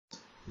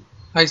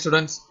Hi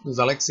students, this is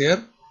Alex here.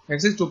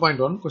 Exercise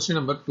 2.1, question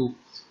number 2.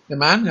 The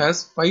man has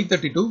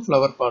 532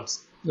 flower pots.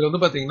 இதில் வந்து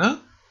பார்த்தீங்கன்னா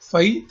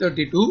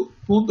 532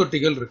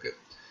 பூந்தொட்டிகள் இருக்கு.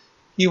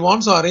 He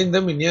wants to arrange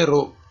them in a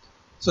row.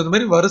 So இந்த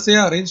மாதிரி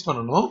வரிசையாக arrange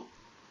பண்ணணும்.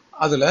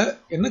 அதில்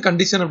என்ன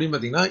கண்டிஷன் அப்படின்னு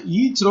பார்த்தீங்கன்னா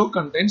each row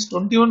contains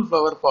 21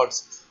 flower pots.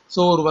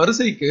 So ஒரு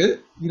வரிசைக்கு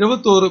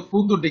 21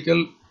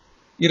 பூந்தொட்டிகள்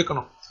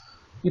இருக்கணும்.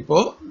 இப்போ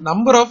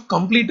நம்பர் ஆஃப்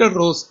கம்ப்ளீட்டட்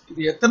ரோஸ்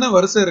இது எத்தனை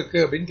வரிசை இருக்கு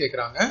அப்படின்னு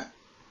கேட்குறாங்க.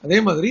 அதே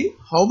மாதிரி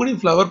how many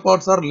flower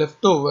pots are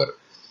left over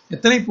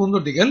எத்தனை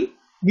பூந்தொட்டிகள்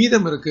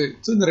மீதம் இருக்கு.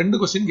 ஸோ இந்த ரெண்டு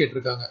கொஸ்டின்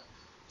கேட்டிருக்காங்க.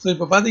 ஸோ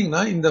இப்போ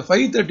பார்த்தீங்கன்னா இந்த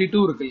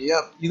 532 இருக்கு இல்லையா,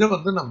 இதை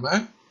வந்து நம்ம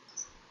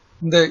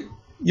இந்த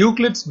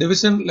யூக்ளிட்ஸ்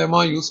டிவிஷன்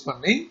லெமா யூஸ்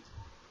பண்ணி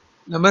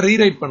நம்ம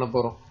ரீரைட் பண்ண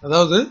போறோம்.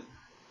 அதாவது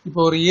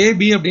இப்போ ஒரு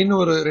ஏபி அப்படின்னு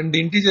ஒரு ரெண்டு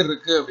இன்டிஜர்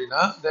இருக்கு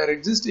அப்படின்னா there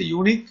exist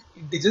unique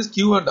integers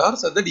q and r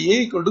so that a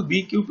equal to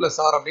bq plus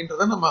r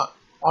அப்படின்றத நம்ம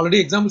ஆல்ரெடி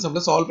எக்ஸாம்பிள்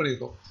சம்ல சால்வ்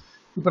பண்ணியிருக்கோம்.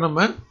 இப்போ நம்ம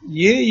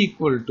a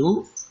equal to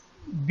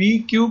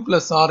bq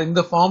plus r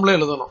இந்த ஃபார்ம்ல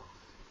எழுதணும்.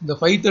 இந்த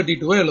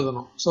 532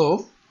 எழுதணும். ஸோ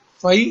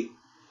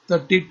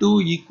 532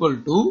 equal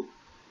to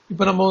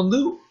இப்போ நம்ம வந்து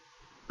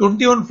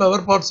 21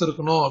 ஃப்ளவர் பாட்ஸ்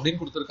இருக்கணும் அப்படின்னு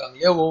கொடுத்துருக்காங்க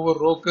இல்லையா ஒவ்வொரு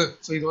ரோக்கு.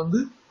 ஸோ இது வந்து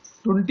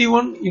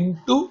 21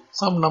 into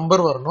சம்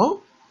நம்பர் வரணும்,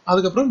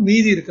 அதுக்கப்புறம்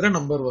மீதி இருக்கிற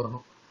நம்பர்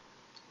வரணும்.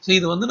 ஸோ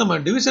இது வந்து நம்ம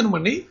டிவிஷன்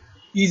பண்ணி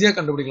ஈஸியாக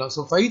கண்டுபிடிக்கலாம்.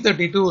 ஸோ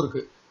 532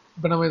 இருக்கு.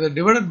 இப்போ நம்ம இதை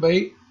டிவைடட் பை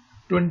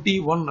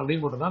 21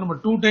 அப்படின்னு போட்டோம்னா நம்ம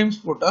 2 டைம்ஸ்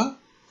போட்டால்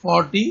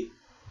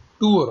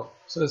 42 வரும்.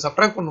 ஸோ இதை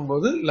சப்ட்ராக்ட்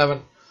பண்ணும்போது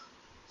 11.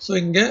 ஸோ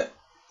இங்கே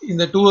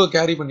இந்த 2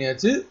 கேரி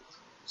பண்ணியாச்சு.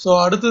 ஸோ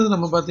அடுத்தது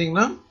நம்ம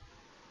பார்த்தீங்கன்னா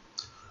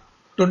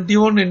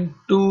 21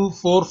 into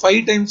 4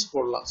 5 டைம்ஸ்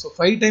போடலாம். ஸோ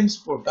 5 டைம்ஸ்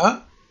போட்டால்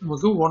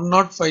நமக்கு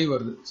 105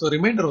 வருது. ஸோ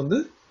ரிமைண்டர் வந்து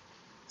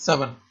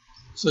 7.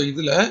 ஸோ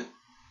இதில்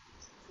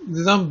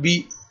இதுதான் பி,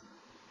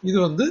 இது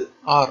வந்து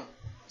ஆர்.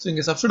 ஸோ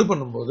இங்கே சப்ஸ்டிட்யூட்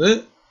பண்ணும்போது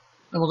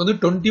நமக்கு வந்து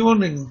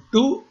 21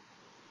 into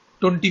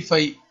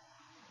 25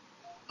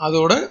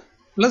 அதோட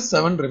ப்ளஸ்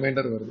 7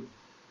 ரிமைண்டர் வருது.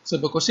 ஸோ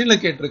இப்போ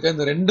கொஸ்டினில் கேட்டிருக்க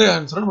இந்த ரெண்டு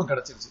ஆன்சரும் நமக்கு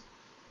கிடச்சிருச்சு.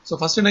 ஸோ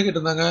ஃபர்ஸ்ட் என்ன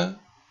கேட்டிருந்தாங்க,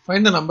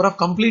 find the number of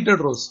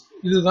completed rose.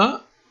 இதுதான்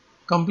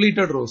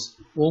கம்ப்ளீட்டட் ரோஸ்.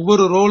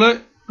 ஒவ்வொரு ரோல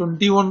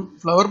 21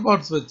 ஃப்ளவர்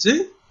பாட்ஸ் வச்சு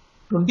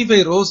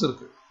 25 ரோஸ்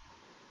இருக்கு.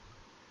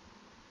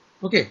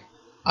 ஓகே,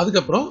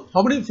 அதுக்கப்புறம்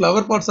how many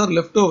flower pots are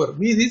left over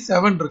மீதி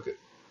 7 இருக்கு,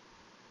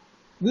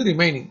 இது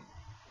ரிமைனிங்.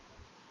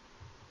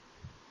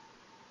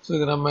 ஸோ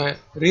இதை நம்ம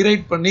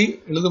ரீரைட் பண்ணி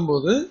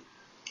எழுதும்போது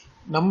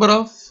number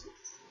of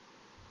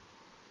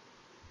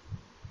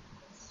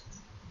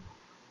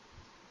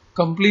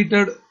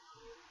completed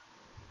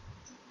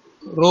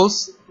rows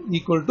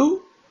equal to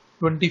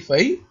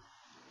 25.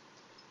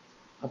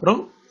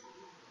 அப்புறம்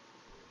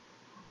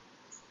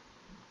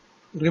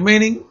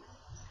remaining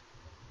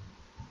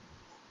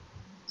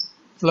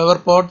flower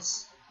pots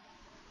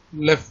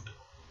left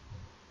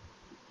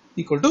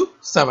equal to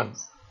 7.